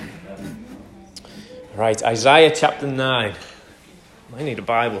Right, Isaiah chapter 9. I need a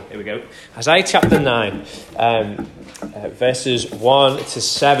Bible. Here we go. Isaiah chapter 9, verses 1 to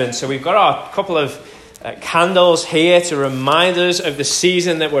 7. So we've got our couple of candles here to remind us of the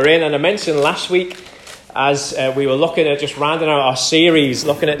season that we're in. And I mentioned last week, as we were looking at just rounding out our series,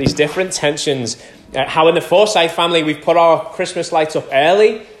 looking at these different tensions, how in the Forsyth family we've put our Christmas lights up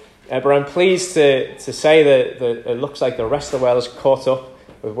early. But I'm pleased to say that it looks like the rest of the world has caught up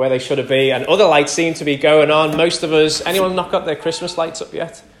with where they should be, and other lights seem to be going on. Most of us, anyone not got their Christmas lights up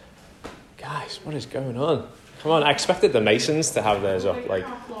yet? Guys, what is going on? Come on, I expected the Masons to have theirs up.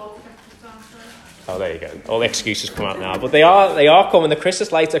 Oh, there you go. All the excuses come out now, but they are coming. The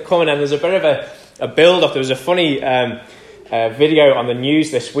Christmas lights are coming, and there's a bit of a build-up. There was a funny video on the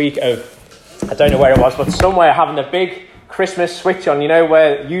news this week of, I don't know where it was, but somewhere having a big Christmas switch on. You know,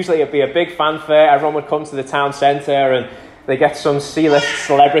 where usually it'd be a big fanfare, everyone would come to the town centre and they get some C-list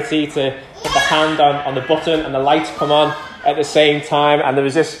celebrity to put the hand on the button and the lights come on at the same time. And there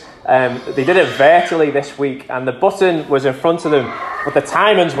was this, they did it virtually this week, and the button was in front of them, but the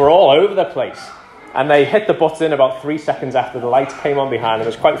timings were all over the place. And they hit the button about 3 seconds after the lights came on behind them.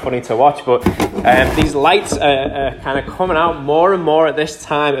 It was quite funny to watch, but these lights are kind of coming out more and more at this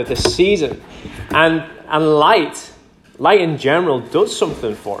time of the season. And light in general does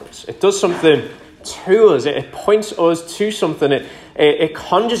something for us. It does something to us. It points us to something. It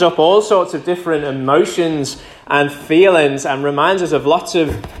conjures up all sorts of different emotions and feelings and reminds us of lots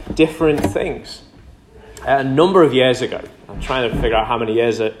of different things. A number of years ago, I'm trying to figure out how many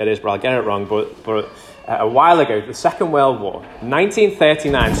years it is, but I'll get it wrong, but a while ago, the Second World War,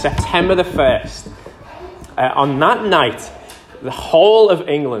 1939, September the 1st, on that night, the whole of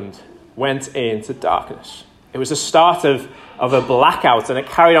England went into darkness. It was the start of a blackout, and it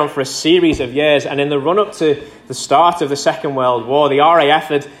carried on for a series of years. And in the run-up to the start of the Second World War, the RAF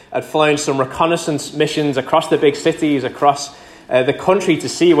had flown some reconnaissance missions across the big cities, across the country to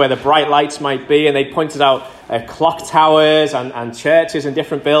see where the bright lights might be. And they pointed out clock towers and churches and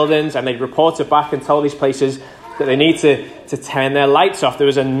different buildings, and they reported back and told these places that they need to turn their lights off. There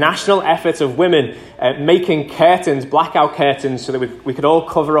was a national effort of women making curtains, blackout curtains, so that we could all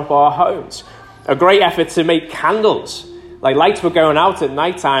cover up our homes. A great effort to make candles. Like, lights were going out at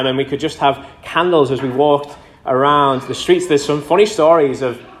night time, and we could just have candles as we walked around the streets. There's some funny stories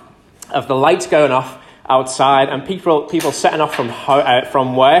of the lights going off outside, and people setting off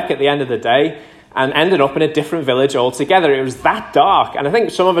from work at the end of the day and ended up in a different village altogether. It was that dark, and I think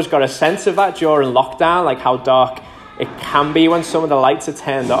some of us got a sense of that during lockdown, like how dark it can be when some of the lights are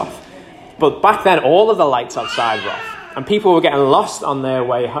turned off. But back then, all of the lights outside were off, and people were getting lost on their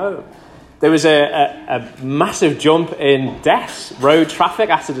way home. There was a massive jump in deaths, road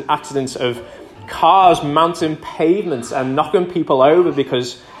traffic accidents of cars mounting pavements and knocking people over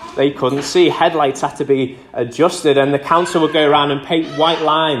because they couldn't see. Headlights had to be adjusted, and the council would go around and paint white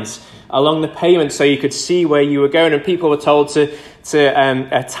lines along the pavement so you could see where you were going. And people were told to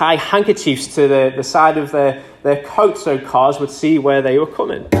tie handkerchiefs to the side of their coats so cars would see where they were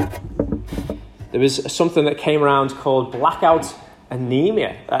coming. There was something that came around called blackout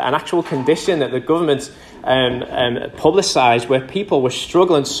anemia, an actual condition that the government publicised, where people were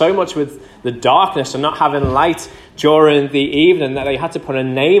struggling so much with the darkness and not having light during the evening that they had to put a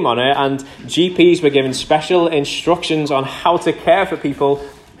name on it, and GPs were given special instructions on how to care for people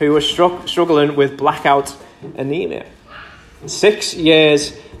who were struggling with blackout anemia. 6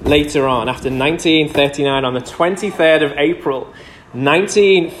 years later on, after 1939, on the 23rd of April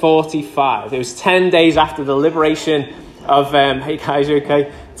 1945, it was 10 days after the liberation of, hey guys, you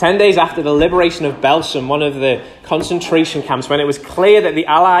okay? 10 days after the liberation of Belsen, one of the concentration camps, when it was clear that the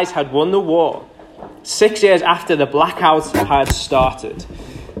Allies had won the war, 6 years after the blackout had started,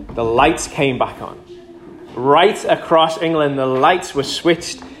 the lights came back on. Right across England, the lights were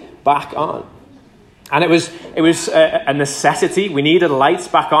switched back on. And it was a necessity. We needed lights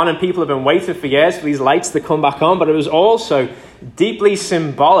back on, and people have been waiting for years for these lights to come back on. But it was also deeply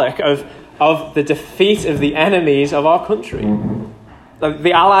symbolic of the defeat of the enemies of our country.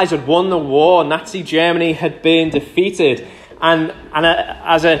 The Allies had won the war. Nazi Germany had been defeated. And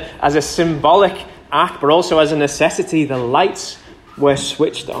as a symbolic act, but also as a necessity, the lights were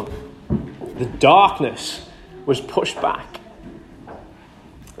switched on. The darkness was pushed back.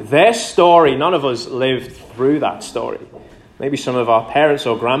 Their story, none of us lived through that story. Maybe some of our parents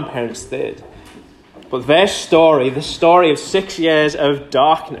or grandparents did. But their story, the story of 6 years of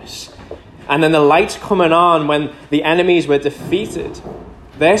darkness, and then the lights coming on when the enemies were defeated,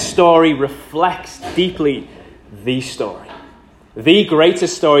 their story reflects deeply the story. The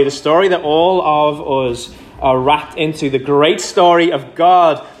greatest story, the story that all of us are wrapped into, the great story of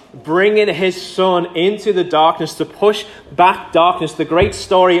God bringing his son into the darkness to push back darkness. The great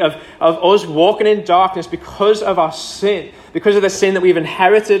story of us walking in darkness because of our sin, because of the sin that we've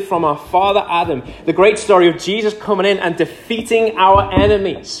inherited from our father Adam. The great story of Jesus coming in and defeating our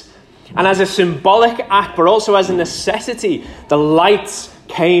enemies. And as a symbolic act, but also as a necessity, the lights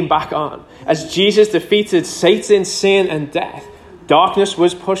came back on. As Jesus defeated Satan, sin, and death, darkness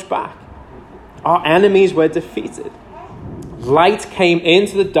was pushed back. Our enemies were defeated. Light came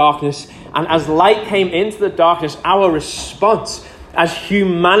into the darkness, and as light came into the darkness, our response as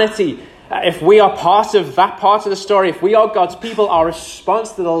humanity, if we are part of that part of the story, if we are God's people, our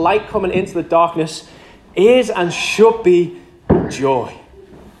response to the light coming into the darkness is and should be joy.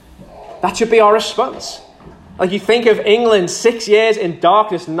 That should be our response. Like, you think of England, 6 years in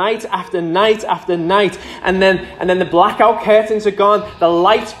darkness, night after night after night, and then the blackout curtains are gone, the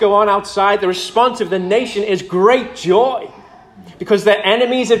lights go on outside. The response of the nation is great joy, because their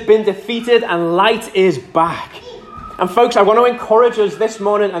enemies have been defeated and light is back. And folks, I want to encourage us this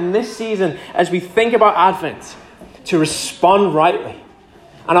morning and this season, as we think about Advent, to respond rightly.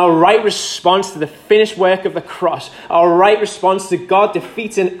 And our right response to the finished work of the cross, our right response to God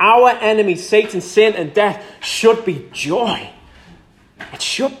defeating our enemy, Satan, sin, and death, should be joy. It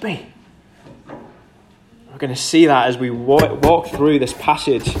should be. We're going to see that as we walk through this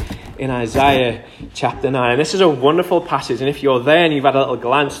passage in Isaiah chapter 9. And this is a wonderful passage. And if you're there and you've had a little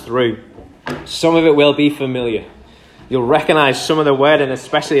glance through, some of it will be familiar. You'll recognize some of the wording,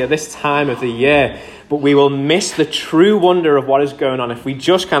 especially at this time of the year. But we will miss the true wonder of what is going on if we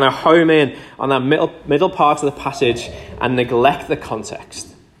just kind of home in on that middle part of the passage and neglect the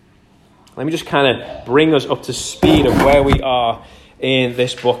context. Let me just kind of bring us up to speed of where we are in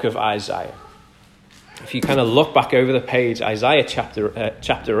this book of Isaiah. If you kind of look back over the page, Isaiah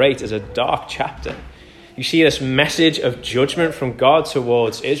chapter 8 is a dark chapter. You see this message of judgment from God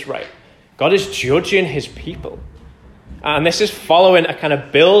towards Israel. God is judging his people. And this is following a kind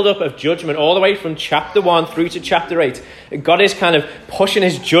of build-up of judgment all the way from chapter 1 through to chapter 8. God is kind of pushing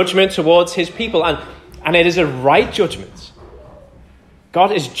his judgment towards his people. And it is a right judgment.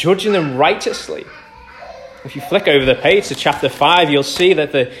 God is judging them righteously. If you flick over the page to chapter 5, you'll see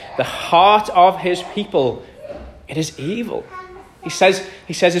that the heart of his people, it is evil. He says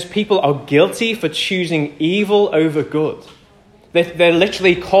his people are guilty for choosing evil over good. They're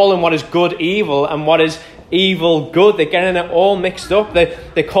literally calling what is good evil and what is evil good. They're getting it all mixed up.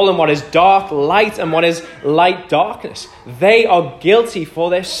 They're calling what is dark light and what is light darkness. They are guilty for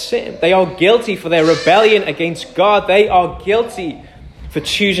their sin. They are guilty for their rebellion against God. They are guilty for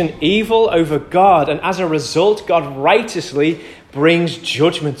choosing evil over God. And as a result, God righteously brings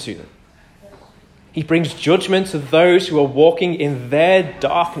judgment to them. He brings judgment to those who are walking in their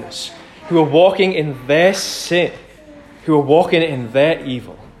darkness, who are walking in their sin, who are walking in their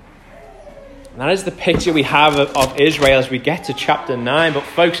evil. And that is the picture we have of Israel as we get to chapter 9. But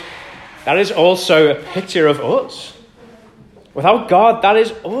folks, that is also a picture of us. Without God, that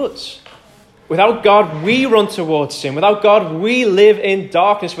is us. Without God, we run towards sin. Without God, we live in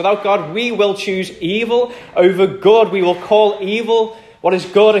darkness. Without God, we will choose evil over good. We will call evil what is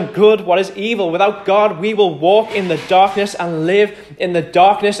good and good what is evil. Without God, we will walk in the darkness and live in the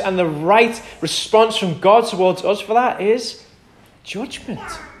darkness. And the right response from God towards us for that is judgment.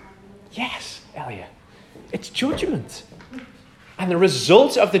 Yes, Elia. It's judgment. And the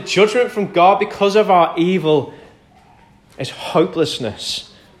result of the judgment from God because of our evil is hopelessness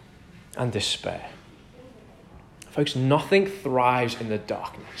and despair. Folks, nothing thrives in the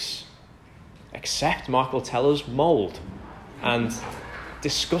darkness except, Mark will tell us, mold and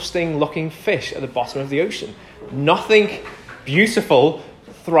disgusting looking fish at the bottom of the ocean. Nothing beautiful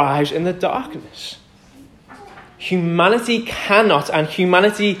thrives in the darkness. Humanity cannot and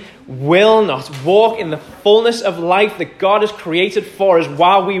humanity will not walk in the fullness of life that God has created for us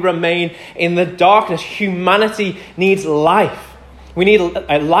while we remain in the darkness. Humanity needs life. We need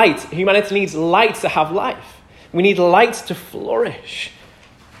a light. Humanity needs light to have life. We need light to flourish.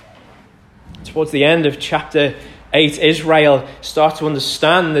 Towards the end of chapter 8, Israel starts to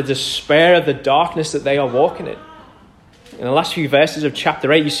understand the despair of the darkness that they are walking in. In the last few verses of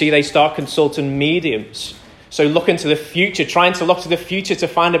chapter 8, you see they start consulting mediums. So looking to the future, trying to look to the future to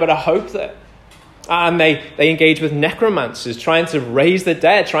find a bit of hope there. And they engage with necromancers, trying to raise the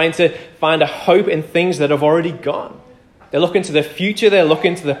dead, trying to find a hope in things that have already gone. They're looking to the future, they're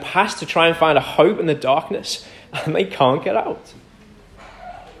looking to the past to try and find a hope in the darkness, and they can't get out.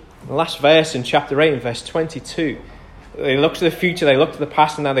 The last verse in chapter 8, in verse 22, they look to the future, they look to the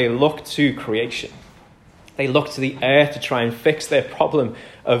past, and now they look to creation. They look to the earth to try and fix their problem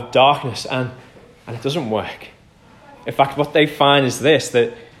of darkness, and it doesn't work. In fact, what they find is this,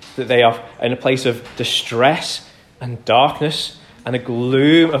 that that they are in a place of distress and darkness and a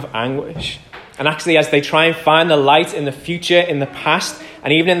gloom of anguish. And actually, as they try and find the light in the future, in the past,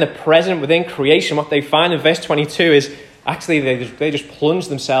 and even in the present within creation, what they find in verse 22 is actually they just plunge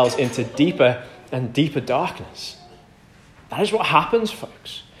themselves into deeper and deeper darkness. That is what happens,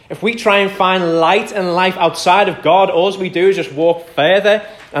 folks. If we try and find light and life outside of God, all we do is just walk further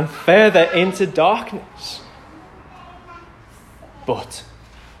and further into darkness. But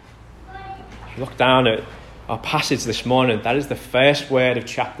if you look down at our passage this morning, that is the first word of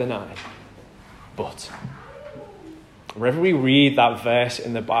chapter 9. But wherever we read that verse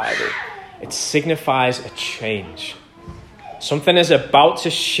in the Bible, it signifies a change. Something is about to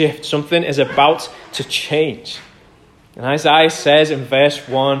shift. Something is about to change. And Isaiah says in verse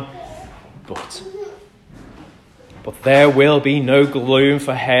 1, but there will be no gloom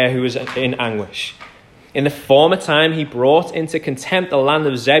for her who is in anguish. In the former time he brought into contempt the land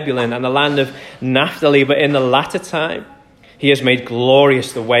of Zebulun and the land of Naphtali, but in the latter time he has made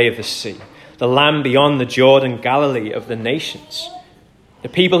glorious the way of the sea, the land beyond the Jordan, Galilee of the nations. The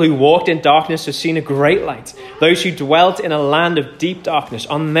people who walked in darkness have seen a great light. Those who dwelt in a land of deep darkness,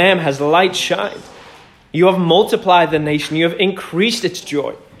 on them has light shined. You have multiplied the nation. You have increased its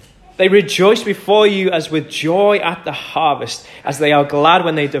joy. They rejoice before you as with joy at the harvest, as they are glad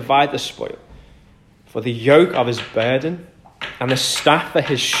when they divide the spoil. For the yoke of his burden and the staff for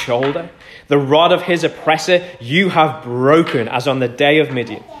his shoulder, the rod of his oppressor, you have broken as on the day of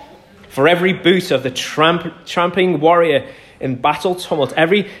Midian. For every boot of the tramping warrior in battle tumult,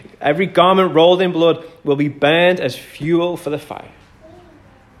 every garment rolled in blood will be burned as fuel for the fire.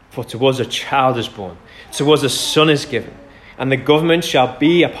 For to us a child is born, to us a son is given, and the government shall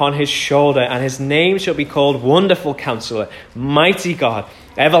be upon his shoulder, and his name shall be called Wonderful Counselor, Mighty God,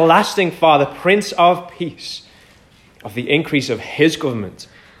 Everlasting Father, Prince of Peace. Of the increase of his government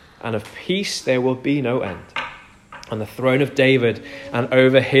and of peace there will be no end. On the throne of David and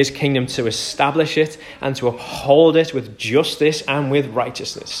over his kingdom, to establish it and to uphold it with justice and with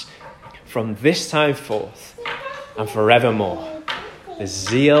righteousness from this time forth and forevermore. The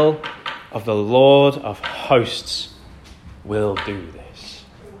zeal of the Lord of hosts will do this.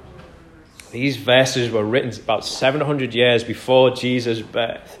 These verses were written about 700 years before Jesus'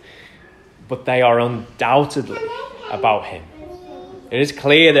 birth, but they are undoubtedly about him. It is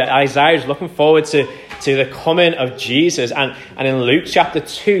clear that Isaiah is looking forward to the coming of Jesus. And in Luke chapter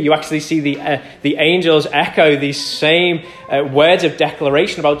 2, you actually see the angels echo these same words of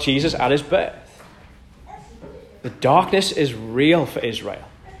declaration about Jesus at his birth. The darkness is real for Israel.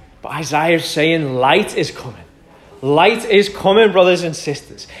 But Isaiah is saying light is coming. Light is coming, brothers and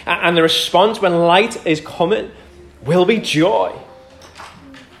sisters. And the response when light is coming will be joy.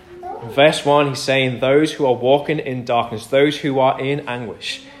 In verse 1, he's saying, those who are walking in darkness, those who are in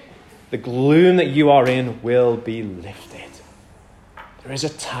anguish, the gloom that you are in will be lifted. There is a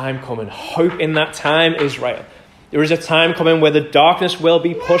time coming. Hope in that time, Israel. There is a time coming where the darkness will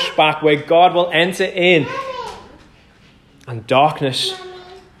be pushed back, where God will enter in, and darkness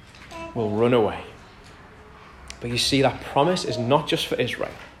will run away. But you see, that promise is not just for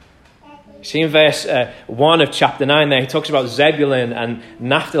Israel. You see in verse 1 of chapter 9 there, he talks about Zebulun and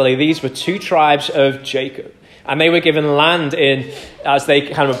Naphtali. These were two tribes of Jacob. And they were given land as they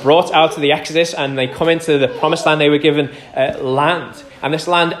kind of brought out of the Exodus and they come into the promised land, they were given land. And this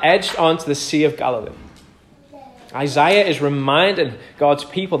land edged onto the Sea of Galilee. Isaiah is reminding God's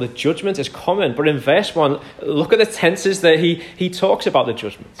people that judgment is coming. But in verse 1, look at the tenses that he talks about the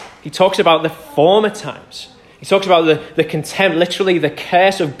judgment. He talks about the former times. He talks about the contempt, literally the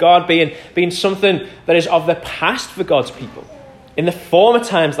curse of God being something that is of the past for God's people. In the former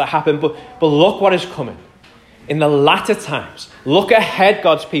times that happened, but look what is coming. In the latter times, look ahead,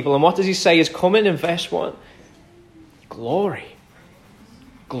 God's people. And what does he say is coming in verse 1? Glory.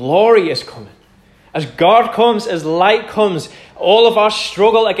 Glory is coming. As God comes, as light comes, all of our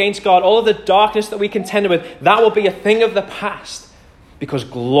struggle against God, all of the darkness that we contend with, that will be a thing of the past because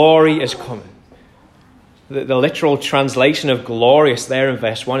glory is coming. The literal translation of glorious there in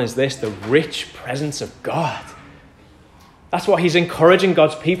verse 1 is this: the rich presence of God. That's what he's encouraging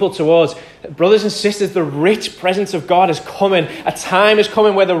God's people towards. Brothers and sisters, the rich presence of God is coming. A time is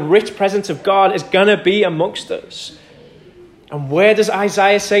coming where the rich presence of God is going to be amongst us. And where does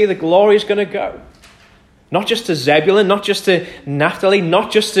Isaiah say the glory is going to go? Not just to Zebulun, not just to Naphtali, not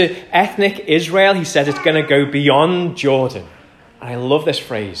just to ethnic Israel. He says it's going to go beyond Jordan. And I love this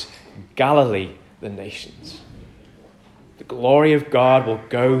phrase, Galilee, the nations. The glory of God will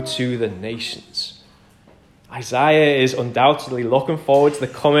go to the nations. Isaiah is undoubtedly looking forward to the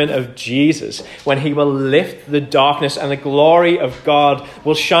coming of Jesus, when he will lift the darkness and the glory of God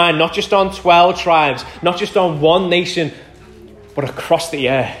will shine not just on 12 tribes, not just on one nation, but across the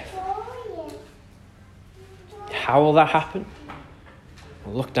earth. How will that happen?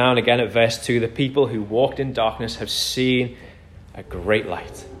 We'll look down again at verse 2. The people who walked in darkness have seen a great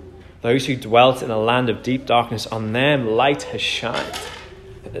light. Those who dwelt in a land of deep darkness, on them light has shined.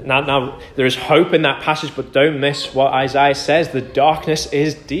 Now, there is hope in that passage, but don't miss what Isaiah says. The darkness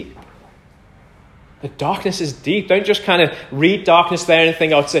is deep. The darkness is deep. Don't just kind of read darkness there and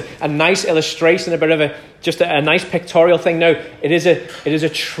think, oh, it's a nice illustration, a bit of a nice pictorial thing. No, it is a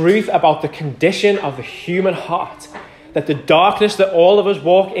truth about the condition of the human heart. That the darkness that all of us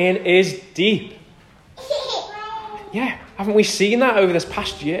walk in is deep. Yeah, haven't we seen that over this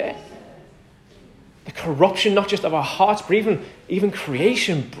past year? The corruption, not just of our hearts, but even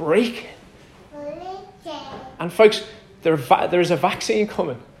creation breaking. And folks, there is a vaccine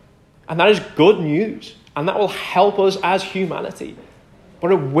coming. And that is good news. And that will help us as humanity.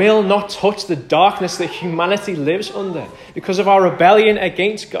 But it will not touch the darkness that humanity lives under because of our rebellion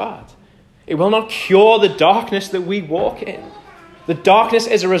against God. It will not cure the darkness that we walk in. The darkness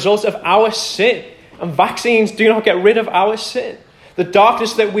is a result of our sin. And vaccines do not get rid of our sin. The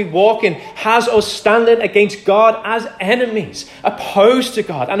darkness that we walk in has us standing against God as enemies, opposed to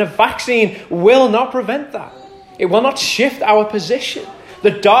God. And a vaccine will not prevent that. It will not shift our position.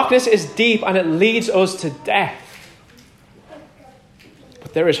 The darkness is deep and it leads us to death.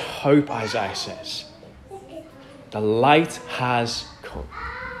 But there is hope, Isaiah says. The light has come.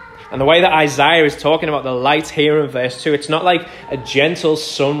 And the way that Isaiah is talking about the light here in verse 2, it's not like a gentle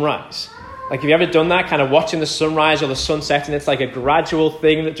sunrise. Like, have you ever done that, kind of watching the sunrise or the sunset, and it's like a gradual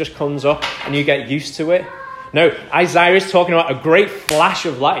thing that just comes up and you get used to it? No, Isaiah is talking about a great flash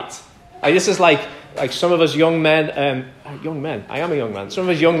of light. Like, this is like some of us young men, I am a young man. Some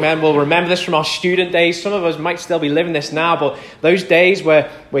of us young men will remember this from our student days. Some of us might still be living this now, but those days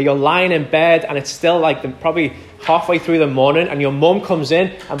where you're lying in bed and it's still like probably halfway through the morning and your mum comes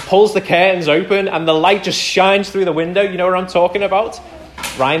in and pulls the curtains open and the light just shines through the window. You know what I'm talking about?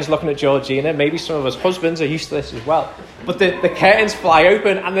 Ryan's looking at Georgina. Maybe some of us husbands are used to this as well. But the curtains fly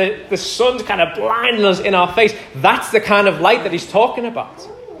open and the sun's kind of blinding us in our face. That's the kind of light that he's talking about.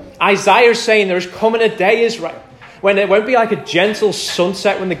 Isaiah is saying there is coming a day, Israel, when it won't be like a gentle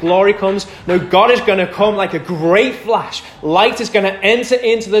sunset when the glory comes. No, God is going to come like a great flash. Light is going to enter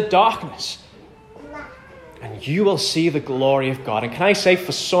into the darkness. And you will see the glory of God. And can I say,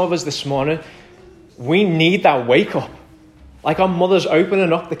 for some of us this morning, we need that wake up. Like our mothers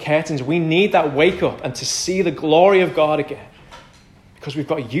opening up the curtains, we need that wake up and to see the glory of God again. Because we've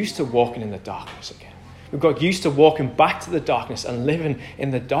got used to walking in the darkness again. We've got used to walking back to the darkness and living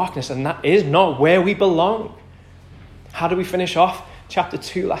in the darkness. And that is not where we belong. How do we finish off chapter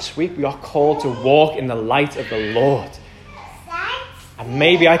 2 last week? We are called to walk in the light of the Lord. And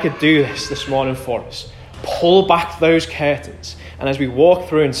maybe I could do this morning for us. Pull back those curtains. And as we walk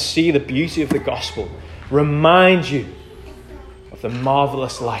through and see the beauty of the gospel, remind you of the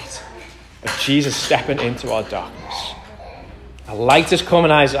marvelous light of Jesus stepping into our darkness. A light has come,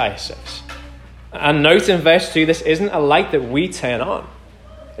 in Isaiah says. And note in verse 2, this isn't a light that we turn on.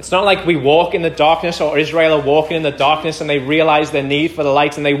 It's not like we walk in the darkness, or Israel are walking in the darkness and they realize their need for the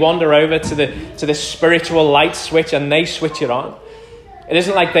light and they wander over to the spiritual light switch and they switch it on. It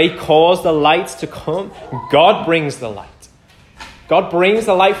isn't like they cause the light to come. God brings the light. God brings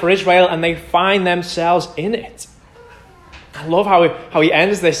the light for Israel and they find themselves in it. I love how he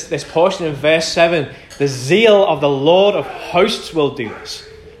ends this portion in verse 7. The zeal of the Lord of hosts will do this.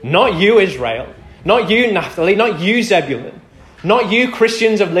 Not you, Israel. Not you, Naphtali. Not you, Zebulun. Not you,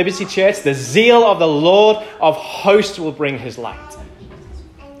 Christians of Liberty Church. The zeal of the Lord of hosts will bring his light.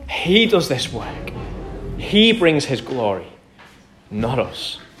 He does this work. He brings his glory, not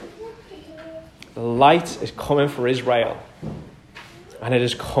us. The light is coming for Israel, and it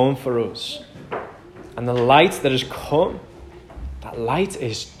has come for us. And the light that has come, that light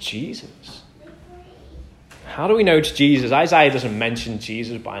is Jesus. How do we know it's Jesus? Isaiah doesn't mention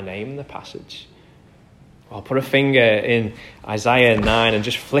Jesus by name in the passage. I'll put a finger in Isaiah 9 and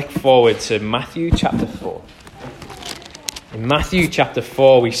just flick forward to Matthew chapter 4. In Matthew chapter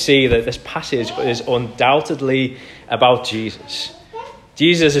 4, we see that this passage is undoubtedly about Jesus.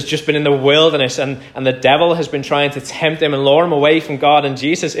 Jesus has just been in the wilderness and the devil has been trying to tempt him and lure him away from God, and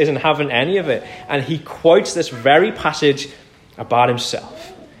Jesus isn't having any of it. And he quotes this very passage about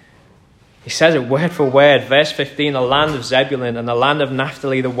himself. He says it word for word, verse 15, the land of Zebulun and the land of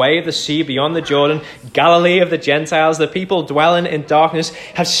Naphtali, the way of the sea beyond the Jordan, Galilee of the Gentiles, the people dwelling in darkness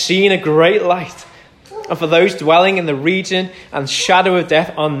have seen a great light. And for those dwelling in the region and shadow of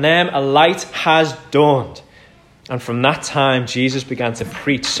death, on them a light has dawned. And from that time, Jesus began to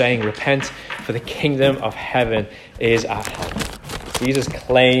preach, saying, repent, for the kingdom of heaven is at hand. Jesus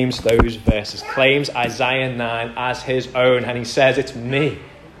claims those verses, claims Isaiah 9 as his own. And he says, it's me.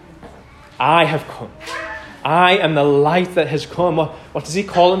 I have come. I am the light that has come. What does he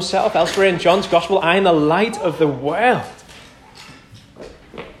call himself? Elsewhere in John's gospel, I am the light of the world.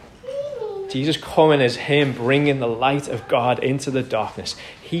 Jesus coming as him, bringing the light of God into the darkness.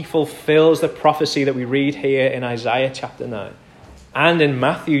 He fulfills the prophecy that we read here in Isaiah chapter 9. And in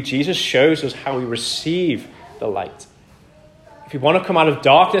Matthew, Jesus shows us how we receive the light. If you want to come out of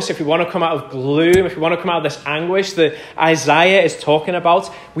darkness, if you want to come out of gloom, if you want to come out of this anguish that Isaiah is talking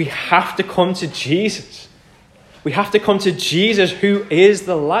about, we have to come to Jesus. We have to come to Jesus, who is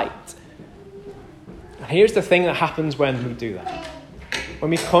the light. And here's the thing that happens when we do that. When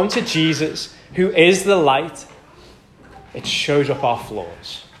we come to Jesus, who is the light, it shows up our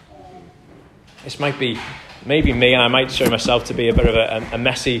flaws. This might be maybe me, and I might show myself to be a bit of a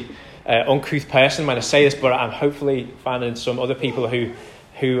messy, uncouth person when I say this, but I'm hopefully finding some other people who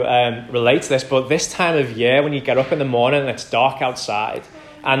relate to this. But this time of year, when you get up in the morning and it's dark outside,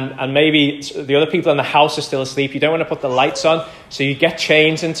 and maybe the other people in the house are still asleep, you don't want to put the lights on, so you get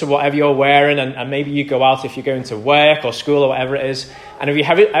changed into whatever you're wearing, and maybe you go out if you're going to work or school or whatever it is. And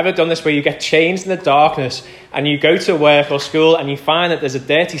have you ever done this where you get changed in the darkness and you go to work or school and you find that there's a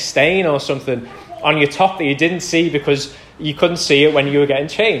dirty stain or something on your top that you didn't see because you couldn't see it when you were getting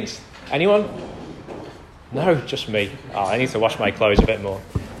changed? Anyone? No, just me. Oh, I need to wash my clothes a bit more.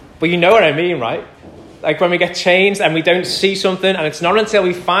 But you know what I mean, right? Like when we get changed and we don't see something, and it's not until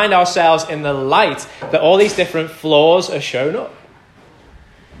we find ourselves in the light that all these different flaws are shown up.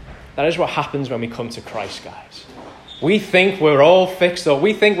 That is what happens when we come to Christ, guys. We think we're all fixed up.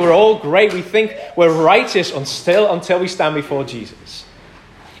 We think we're all great. We think we're righteous until we stand before Jesus.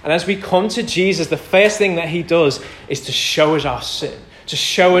 And as we come to Jesus, the first thing that he does is to show us our sin, to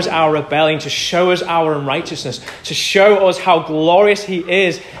show us our rebellion, to show us our unrighteousness, to show us how glorious he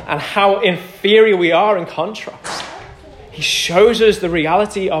is and how inferior we are in contrast. He shows us the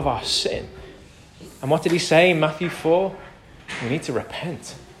reality of our sin. And what did he say in Matthew 4? We need to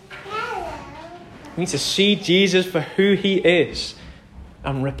repent. We need to see Jesus for who he is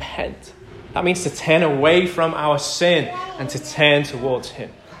and repent. That means to turn away from our sin and to turn towards him.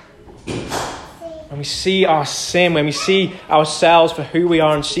 When we see our sin, when we see ourselves for who we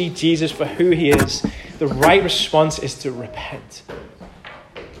are and see Jesus for who he is, the right response is to repent.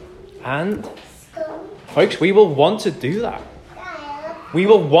 And, folks, we will want to do that. We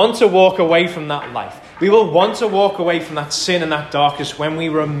will want to walk away from that life. We will want to walk away from that sin and that darkness when we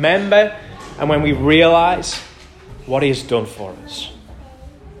remember and when we realize what he has done for us.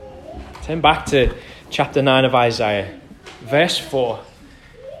 Turn back to chapter 9 of Isaiah, verse 4.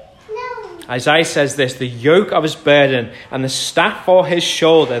 Isaiah says this, the yoke of his burden and the staff for his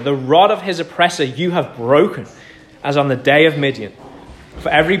shoulder, the rod of his oppressor you have broken, as on the day of Midian. For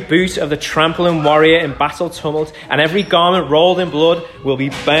every boot of the trampling warrior in battle tumult and every garment rolled in blood will be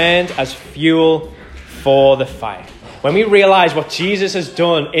burned as fuel for the fire. When we realize what Jesus has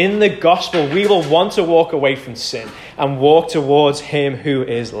done in the gospel, we will want to walk away from sin and walk towards him who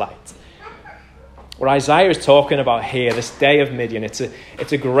is light. What Isaiah is talking about here, this day of Midian, it's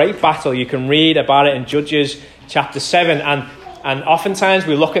a great battle. You can read about it in Judges chapter 7. And oftentimes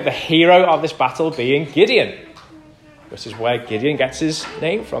we look at the hero of this battle being Gideon. This is where Gideon gets his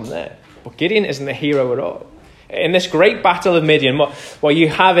name from there. But Gideon isn't the hero at all. In this great battle of Midian, what you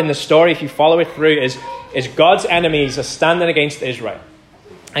have in the story, if you follow it through, is God's enemies are standing against Israel.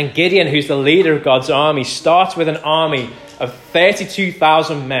 And Gideon, who's the leader of God's army, starts with an army of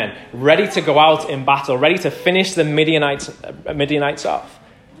 32,000 men ready to go out in battle, ready to finish the Midianites off.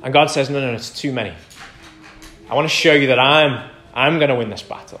 And God says, no, it's too many. I want to show you that I'm going to win this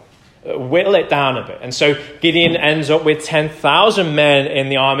battle. Whittle it down a bit. And so Gideon ends up with 10,000 men in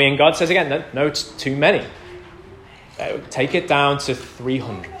the army. And God says again, no, it's too many. Take it down to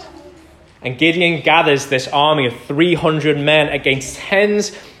 300. And Gideon gathers this army of 300 men against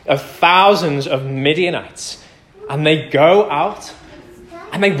tens of thousands of Midianites. And they go out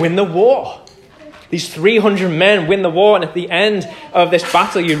and they win the war. These 300 men win the war. And at the end of this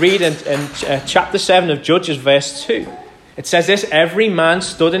battle, you read in chapter 7 of Judges, verse 2. It says this, every man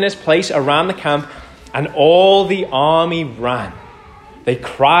stood in his place around the camp and all the army ran. They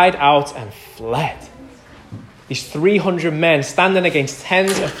cried out and fled. These 300 men standing against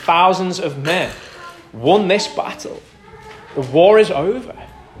tens of thousands of men won this battle. The war is over.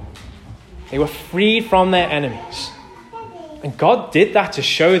 They were freed from their enemies. And God did that to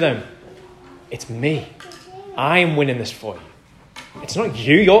show them, it's me. I am winning this for you. It's not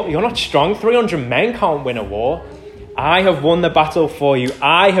you. You're not strong. 300 men can't win a war. I have won the battle for you.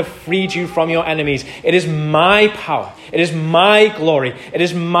 I have freed you from your enemies. It is my power. It is my glory. It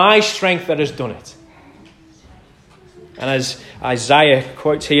is my strength that has done it. And as Isaiah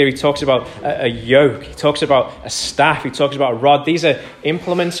quotes here, he talks about a yoke. He talks about a staff. He talks about a rod. These are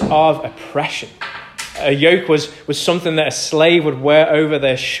implements of oppression. A yoke was something that a slave would wear over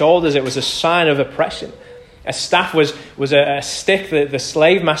their shoulders. It was a sign of oppression. A staff was a stick that the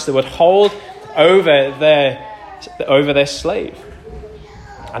slave master would hold over their slave.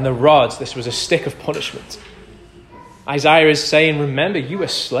 And the rods, this was a stick of punishment. Isaiah is saying, remember, you were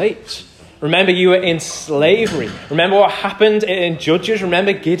slaves. Remember, you were in slavery. Remember what happened in Judges.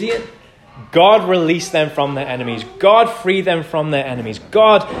 Remember Gideon. God released them from their enemies. God freed them from their enemies.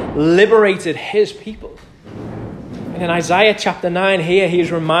 God liberated his people. And in Isaiah chapter 9 here, he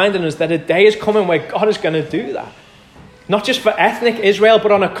is reminding us that a day is coming where God is going to do that. Not just for ethnic Israel,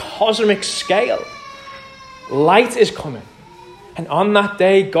 but on a cosmic scale. Light is coming. And on that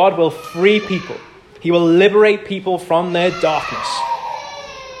day, God will free people. He will liberate people from their darkness,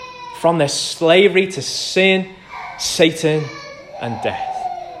 from their slavery to sin, Satan, and death.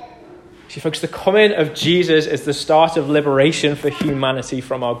 See, folks, the coming of Jesus is the start of liberation for humanity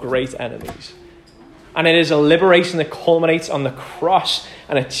from our great enemies. And it is a liberation that culminates on the cross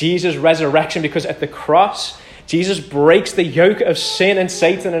and at Jesus' resurrection, because at the cross, Jesus breaks the yoke of sin and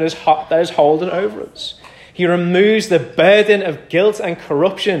Satan that is holding over us. He removes the burden of guilt and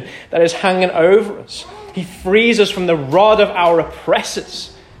corruption that is hanging over us. He frees us from the rod of our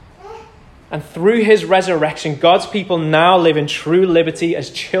oppressors. And through his resurrection, God's people now live in true liberty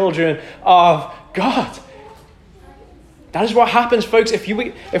as children of God. That is what happens, folks.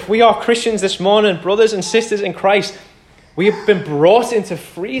 If we are Christians this morning, brothers and sisters in Christ, we have been brought into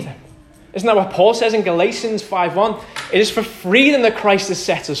freedom. Isn't that what Paul says in Galatians 5:1? It is for freedom that Christ has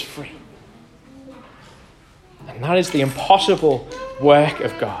set us free. And that is the impossible work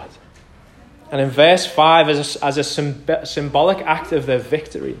of God. And in verse 5, as a symbolic act of their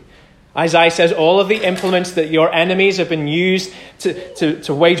victory, Isaiah says, all of the implements that your enemies have been used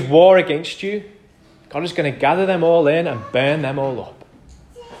to wage war against you, God is going to gather them all in and burn them all up.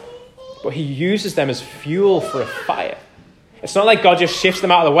 But he uses them as fuel for a fire. It's not like God just shifts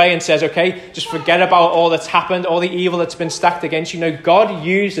them out of the way and says, okay, just forget about all that's happened, all the evil that's been stacked against you. No, God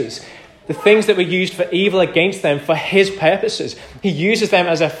uses the things that were used for evil against them for his purposes. He uses them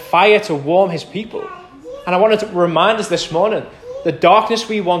as a fire to warm his people. And I wanted to remind us this morning, the darkness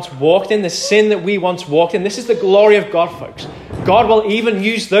we once walked in, the sin that we once walked in, this is the glory of God, folks. God will even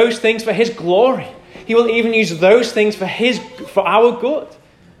use those things for his glory. He will even use those things for our good.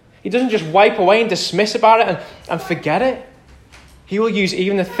 He doesn't just wipe away and dismiss about it and forget it. He will use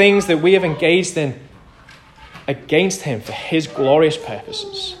even the things that we have engaged in against him for his glorious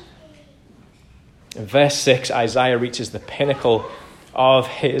purposes. In verse 6, Isaiah reaches the pinnacle of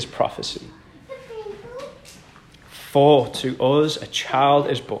his prophecy. For to us a child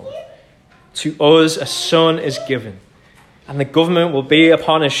is born, to us a son is given, and the government will be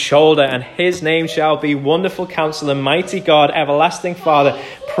upon his shoulder, and his name shall be Wonderful Counselor, Mighty God, Everlasting Father,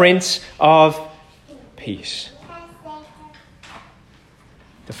 Prince of Peace.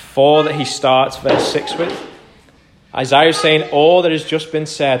 The for that he starts verse 6 with, Isaiah is saying all that has just been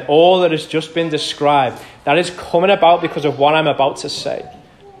said, all that has just been described, that is coming about because of what I'm about to say.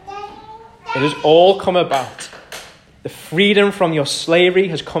 It has all come about. The freedom from your slavery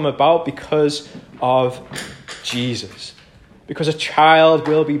has come about because of Jesus. Because a child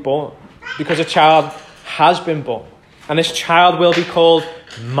will be born. Because a child has been born. And this child will be called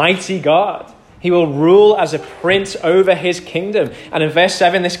Mighty God. He will rule as a prince over his kingdom. And in verse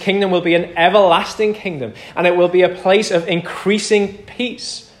 7, this kingdom will be an everlasting kingdom. And it will be a place of increasing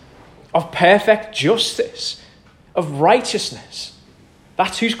peace, of perfect justice, of righteousness.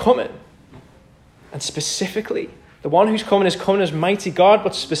 That's who's coming. And specifically, the one who's coming is coming as Mighty God,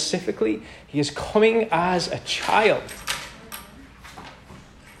 but specifically, he is coming as a child.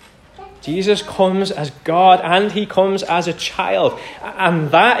 Jesus comes as God and he comes as a child.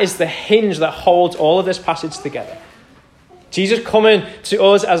 And that is the hinge that holds all of this passage together. Jesus coming to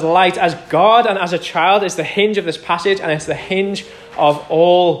us as light, as God and as a child is the hinge of this passage, and it's the hinge of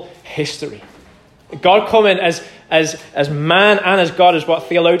all history. God coming as man and as God is what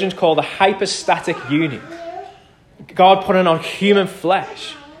theologians call the hypostatic union. God putting on human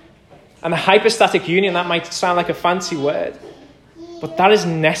flesh. And the hypostatic union, that might sound like a fancy word, but that is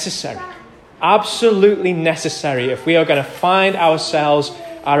necessary. Absolutely necessary if we are going to find ourselves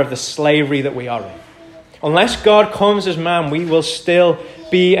out of the slavery that we are in. Unless God comes as man, we will still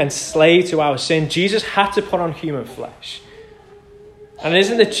be enslaved to our sin, Jesus had to put on human flesh. And it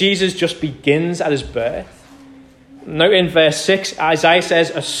isn't that Jesus just begins at his birth. Note in verse 6, Isaiah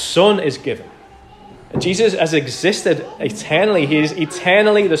says, a son is given. Jesus has existed eternally. He is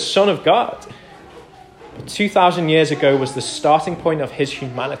eternally the Son of God. But 2,000 years ago was the starting point of his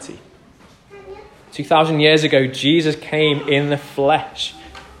humanity. 2,000 years ago, Jesus came in the flesh.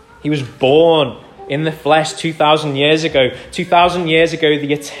 He was born in the flesh 2,000 years ago. 2,000 years ago,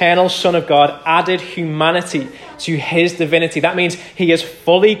 the eternal Son of God added humanity to his divinity. That means he is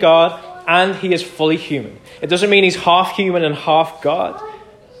fully God and he is fully human. It doesn't mean he's half human and half God.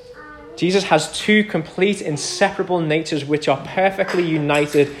 Jesus has two complete, inseparable natures which are perfectly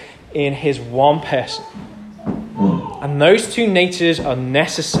united in his one person. And those two natures are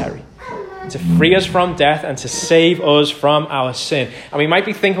necessary to free us from death and to save us from our sin. And we might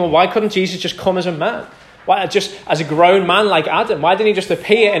be thinking, well, why couldn't Jesus just come as a man? Why just as a grown man like Adam? Why didn't he just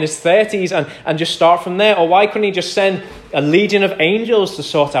appear in his 30s and just start from there? Or why couldn't he just send a legion of angels to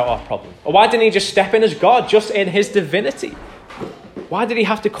sort out our problem? Or why didn't he just step in as God, just in his divinity? Why did he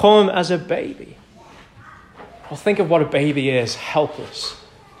have to come as a baby? Well, think of what a baby is: helpless,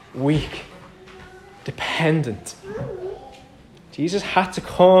 weak, dependent. Jesus had to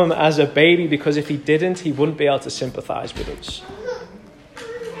come as a baby because if he didn't, he wouldn't be able to sympathize with us.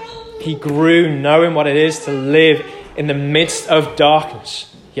 He grew knowing what it is to live in the midst of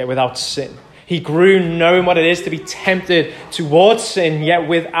darkness, yet without sin. He grew knowing what it is to be tempted towards sin, yet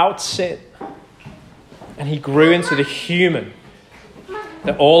without sin. And he grew into the human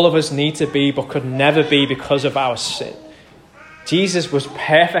that all of us need to be but could never be because of our sin. Jesus was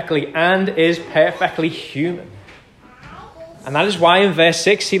perfectly and is perfectly human. And that is why in verse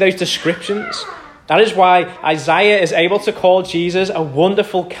 6, see those descriptions? That is why Isaiah is able to call Jesus a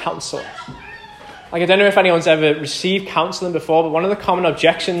wonderful counselor. Like, I don't know if anyone's ever received counseling before, but one of the common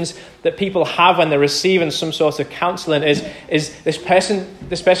objections that people have when they're receiving some sort of counseling is this person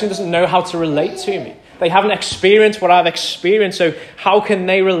doesn't know how to relate to me. They haven't experienced what I've experienced, so how can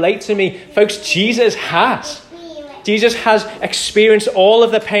they relate to me? Folks, Jesus has. Jesus has experienced all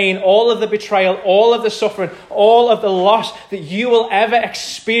of the pain, all of the betrayal, all of the suffering, all of the loss that you will ever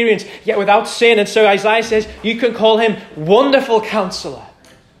experience, yet without sin. And so Isaiah says, you can call him Wonderful Counselor,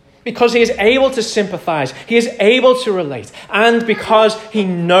 because he is able to sympathize, he is able to relate, and because he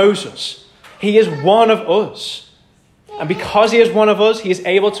knows us. He is one of us. And because he is one of us, he is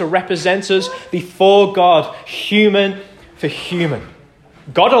able to represent us before God, human for human.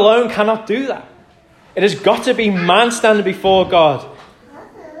 God alone cannot do that. It has got to be man standing before God.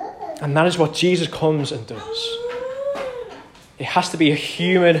 And that is what Jesus comes and does. It has to be a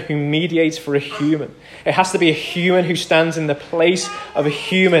human who mediates for a human. It has to be a human who stands in the place of a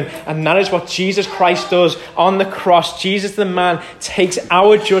human. And that is what Jesus Christ does on the cross. Jesus the man takes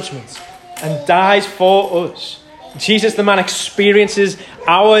our judgments and dies for us. Jesus the man experiences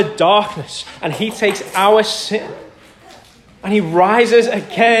our darkness and he takes our sin. And he rises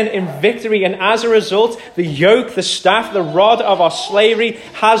again in victory. And as a result, the yoke, the staff, the rod of our slavery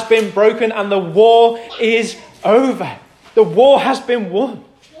has been broken and the war is over. The war has been won.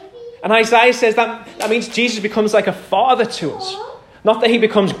 And Isaiah says that means Jesus becomes like a father to us. Not that he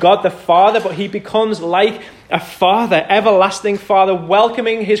becomes God the Father, but he becomes like a father, everlasting father,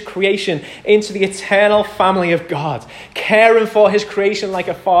 welcoming his creation into the eternal family of God, caring for his creation like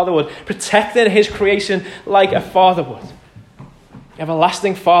a father would, protecting his creation like a father would.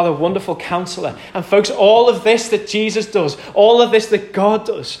 Everlasting Father, Wonderful Counselor. And folks, all of this that Jesus does, all of this that God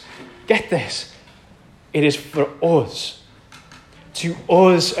does, get this, it is for us. To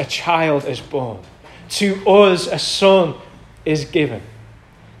us a child is born. To us a son is given.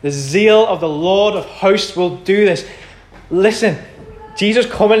 The zeal of the Lord of hosts will do this. Listen, Jesus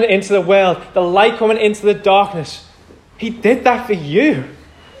coming into the world, the light coming into the darkness, he did that for you.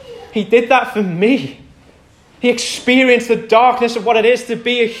 He did that for me. He experienced the darkness of what it is to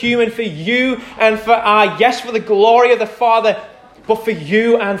be a human for you and for I. Yes, for the glory of the Father, but for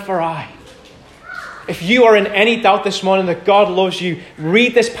you and for I. If you are in any doubt this morning that God loves you,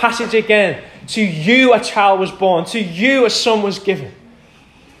 read this passage again. To you a child was born. To you a son was given.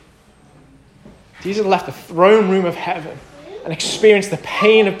 Jesus left the throne room of heaven and experienced the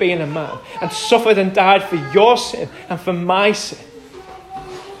pain of being a man and suffered and died for your sin and for my sin.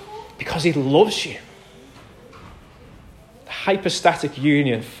 Because he loves you. Hypostatic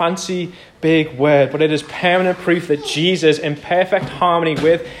union, fancy big word, but it is permanent proof that Jesus, in perfect harmony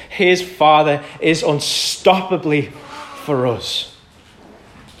with his Father, is unstoppably for us.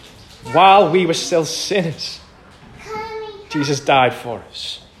 While we were still sinners, Jesus died for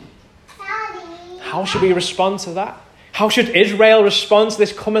us. How should we respond to that? How should Israel respond to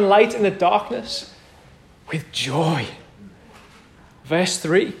this coming light in the darkness? With joy. Verse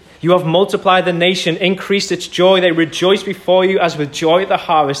 3. You have multiplied the nation, increased its joy. They rejoice before you as with joy at the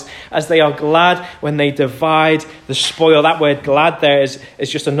harvest, as they are glad when they divide the spoil. That word glad there is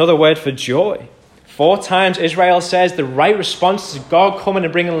just another word for joy. 4 times Israel says the right response is God coming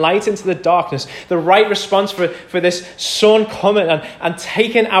and bringing light into the darkness. The right response for this Son coming and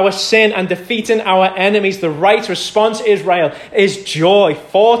taking our sin and defeating our enemies. The right response, Israel, is joy.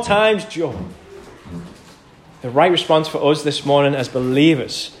 4 times joy. The right response for us this morning as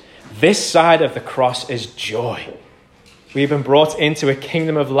believers, this side of the cross, is joy. We have been brought into a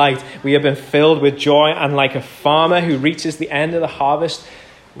kingdom of light. We have been filled with joy. And like a farmer who reaches the end of the harvest,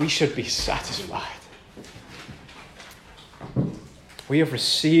 we should be satisfied. We have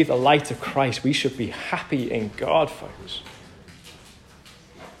received the light of Christ. We should be happy in God, folks.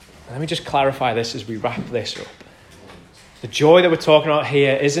 And let me just clarify this as we wrap this up. The joy that we're talking about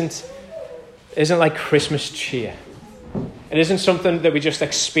here isn't like Christmas cheer. It isn't something that we just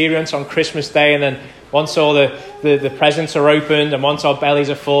experience on Christmas Day, and then once all the presents are opened and once our bellies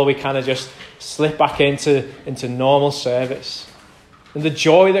are full, we kind of just slip back into normal service. And the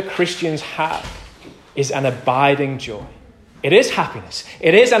joy that Christians have is an abiding joy. It is happiness.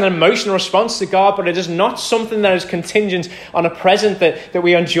 It is an emotional response to God, but it is not something that is contingent on a present that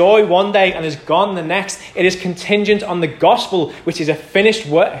we enjoy one day and is gone the next. It is contingent on the gospel, which is a finished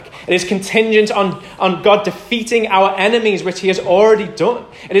work. It is contingent on God defeating our enemies, which he has already done.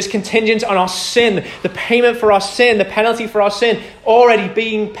 It is contingent on our sin, the payment for our sin, the penalty for our sin already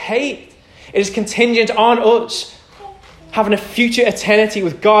being paid. It is contingent on us having a future eternity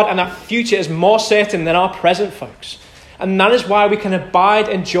with God, and that future is more certain than our present, folks. And that is why we can abide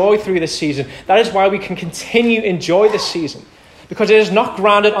in joy through this season. That is why we can continue to enjoy this season. Because it is not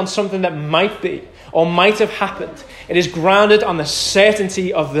grounded on something that might be or might have happened. It is grounded on the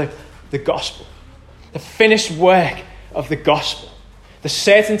certainty of the gospel. The finished work of the gospel. The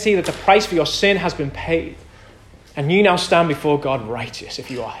certainty that the price for your sin has been paid. And you now stand before God righteous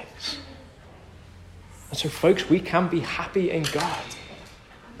if you are his. And so, folks, we can be happy in God.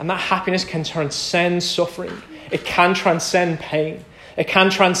 And that happiness can transcend suffering. It can transcend pain. It can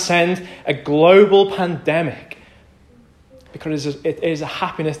transcend a global pandemic. Because it is a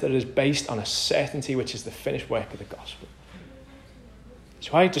happiness that is based on a certainty, which is the finished work of the gospel.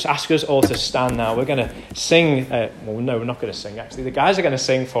 So I just ask us all to stand now. We're going to sing. No, we're not going to sing, actually. The guys are going to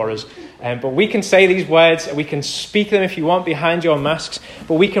sing for us. But we can say these words. We can speak them if you want behind your masks.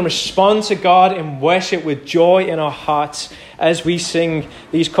 But we can respond to God in worship with joy in our hearts as we sing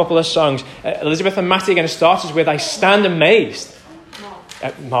these couple of songs. Elizabeth and Matty are going to start us with I Stand Amazed.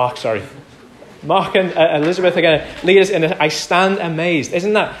 Mark and Elizabeth are going to lead us in I Stand Amazed.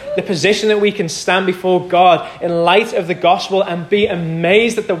 Isn't that the position that we can stand before God in light of the gospel and be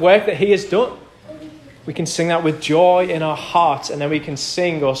amazed at the work that he has done? We can sing that with joy in our hearts, and then we can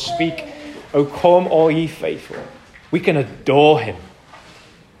sing or speak, O come all ye faithful. We can adore him.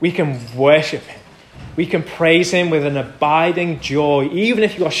 We can worship him. We can praise him with an abiding joy, even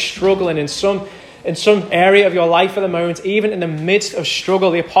if you are struggling in some area of your life at the moment, even in the midst of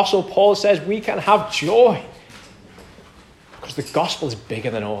struggle. The Apostle Paul says we can have joy because the gospel is bigger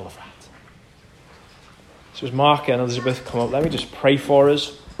than all of that. So as Mark and Elizabeth come up, let me just pray for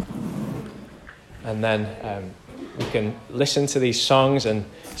us, and then we can listen to these songs and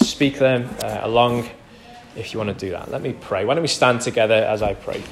speak them along if you want to do that. Let me pray. Why don't we stand together as I pray?